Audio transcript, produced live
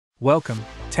Welcome,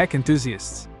 tech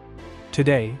enthusiasts.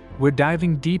 Today, we're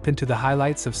diving deep into the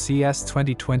highlights of CES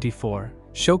 2024,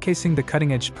 showcasing the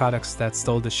cutting-edge products that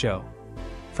stole the show.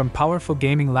 From powerful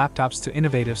gaming laptops to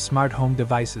innovative smart home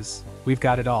devices, we've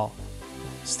got it all.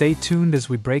 Stay tuned as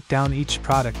we break down each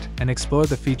product and explore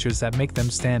the features that make them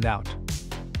stand out.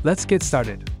 Let's get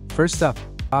started. First up,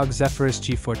 ROG Zephyrus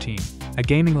G14, a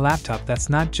gaming laptop that's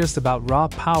not just about raw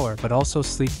power but also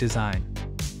sleek design.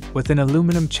 With an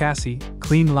aluminum chassis,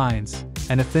 clean lines,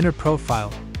 and a thinner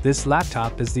profile, this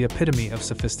laptop is the epitome of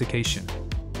sophistication.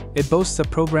 It boasts a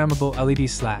programmable LED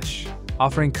slash,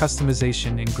 offering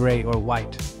customization in gray or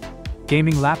white.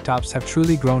 Gaming laptops have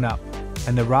truly grown up,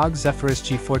 and the ROG Zephyrus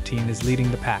G14 is leading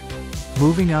the pack.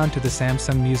 Moving on to the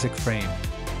Samsung Music Frame,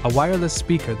 a wireless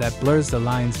speaker that blurs the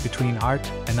lines between art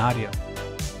and audio.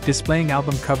 Displaying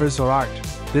album covers or art,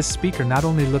 this speaker not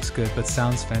only looks good but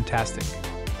sounds fantastic.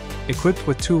 Equipped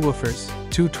with 2 woofers,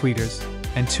 2 tweeters,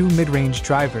 and 2 mid-range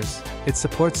drivers, it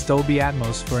supports Dolby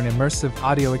Atmos for an immersive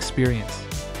audio experience.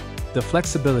 The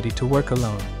flexibility to work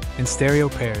alone, in stereo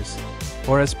pairs,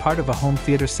 or as part of a home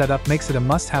theater setup makes it a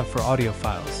must-have for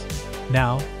audiophiles.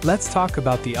 Now, let's talk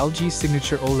about the LG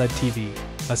Signature OLED TV,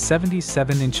 a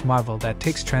 77-inch marvel that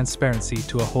takes transparency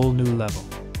to a whole new level.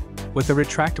 With a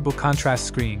retractable contrast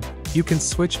screen, you can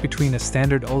switch between a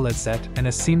standard OLED set and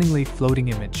a seemingly floating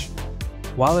image.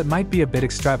 While it might be a bit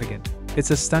extravagant,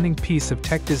 it's a stunning piece of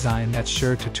tech design that's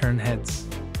sure to turn heads.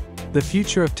 The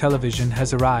future of television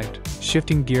has arrived,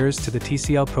 shifting gears to the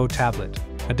TCL Pro Tablet,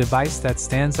 a device that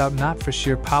stands out not for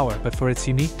sheer power but for its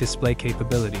unique display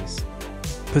capabilities.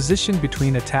 Positioned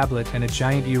between a tablet and a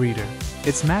giant e-reader,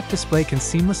 its matte display can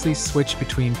seamlessly switch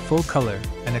between full color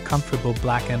and a comfortable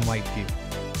black and white view.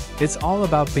 It's all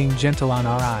about being gentle on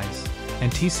our eyes,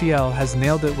 and TCL has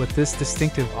nailed it with this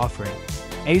distinctive offering.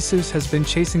 Asus has been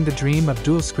chasing the dream of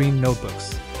dual-screen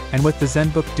notebooks, and with the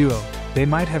ZenBook Duo, they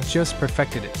might have just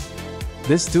perfected it.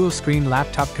 This dual-screen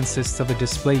laptop consists of a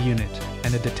display unit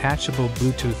and a detachable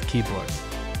Bluetooth keyboard.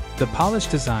 The polished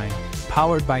design,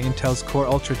 powered by Intel's Core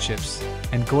Ultra chips,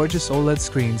 and gorgeous OLED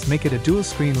screens make it a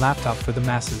dual-screen laptop for the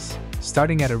masses,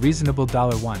 starting at a reasonable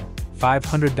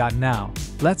 $1,500. Now,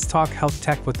 let's talk health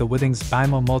tech with the Withings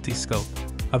BIMO Multiscope,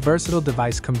 a versatile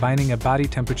device combining a body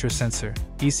temperature sensor,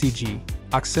 ECG,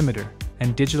 oximeter,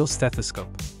 and digital stethoscope.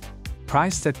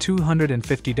 Priced at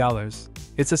 $250,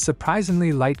 it's a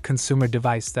surprisingly light consumer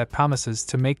device that promises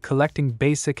to make collecting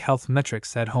basic health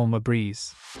metrics at home a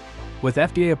breeze. With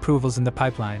FDA approvals in the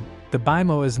pipeline, the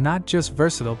BIMO is not just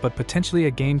versatile but potentially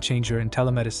a game-changer in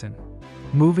telemedicine.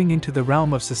 Moving into the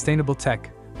realm of sustainable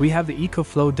tech, we have the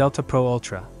EcoFlow Delta Pro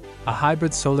Ultra, a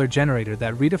hybrid solar generator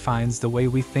that redefines the way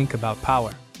we think about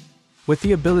power. With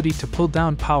the ability to pull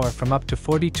down power from up to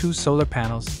 42 solar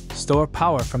panels, store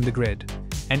power from the grid,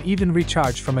 and even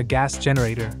recharge from a gas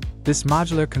generator, this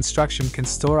modular construction can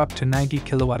store up to 90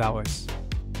 kilowatt-hours.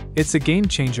 It's a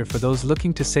game-changer for those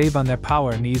looking to save on their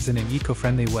power needs in an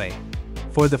eco-friendly way.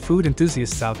 For the food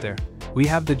enthusiasts out there, we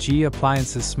have the GE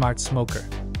Appliances Smart Smoker,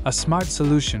 a smart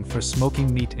solution for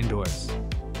smoking meat indoors.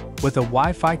 With a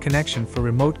Wi-Fi connection for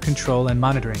remote control and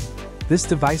monitoring, this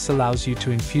device allows you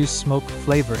to infuse smoke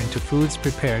flavor into foods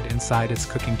prepared inside its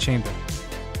cooking chamber.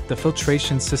 The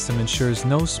filtration system ensures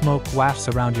no smoke wafts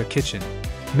around your kitchen,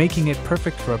 making it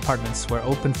perfect for apartments where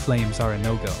open flames are a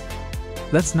no-go.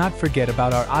 Let's not forget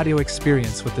about our audio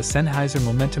experience with the Sennheiser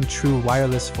Momentum True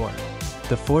Wireless 4,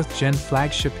 the 4th-gen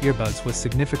flagship earbuds with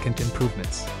significant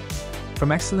improvements.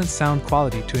 From excellent sound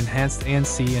quality to enhanced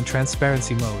ANC and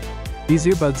transparency mode, these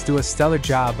earbuds do a stellar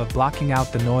job of blocking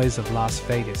out the noise of Las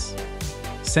Vegas.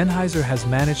 Sennheiser has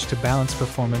managed to balance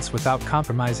performance without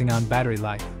compromising on battery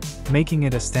life, making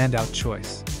it a standout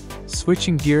choice.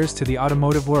 Switching gears to the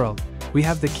automotive world, we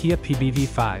have the Kia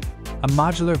PBV5, a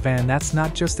modular van that's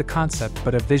not just a concept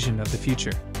but a vision of the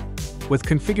future. With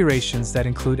configurations that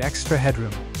include extra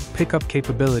headroom, pickup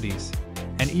capabilities,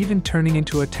 and even turning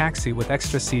into a taxi with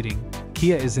extra seating,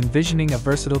 Kia is envisioning a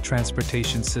versatile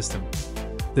transportation system.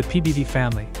 The PBV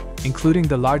family, including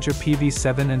the larger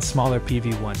PV7 and smaller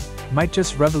PV1, might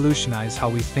just revolutionize how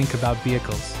we think about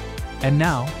vehicles. And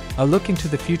now, a look into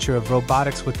the future of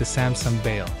robotics with the Samsung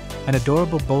Bale, an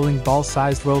adorable bowling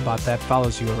ball-sized robot that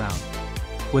follows you around.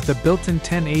 With a built-in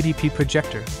 1080p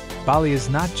projector, Bale is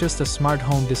not just a smart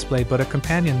home display but a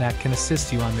companion that can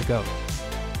assist you on the go.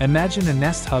 Imagine a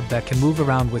Nest Hub that can move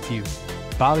around with you.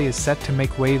 Bale is set to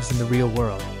make waves in the real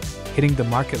world, hitting the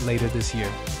market later this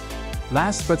year.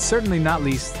 Last but certainly not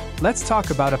least, let's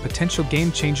talk about a potential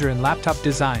game-changer in laptop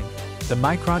design, the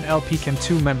Micron LPCAMM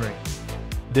 2 memory.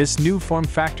 This new form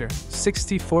factor,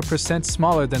 64%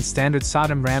 smaller than standard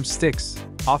SODIMM RAM sticks,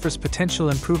 offers potential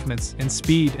improvements in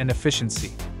speed and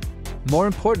efficiency. More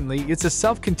importantly, it's a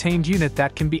self-contained unit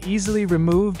that can be easily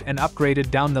removed and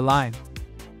upgraded down the line.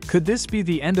 Could this be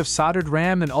the end of soldered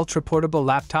RAM and ultra-portable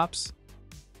laptops?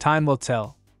 Time will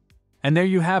tell. And there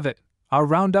you have it, our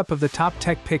roundup of the top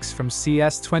tech picks from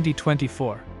CES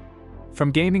 2024.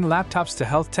 From gaming laptops to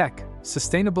health tech,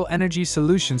 sustainable energy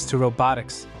solutions to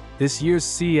robotics, this year's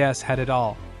CES had it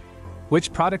all.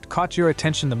 Which product caught your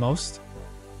attention the most?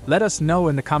 Let us know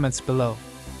in the comments below.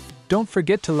 Don't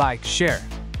forget to like, share,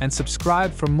 and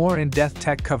subscribe for more in-depth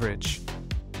tech coverage.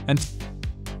 And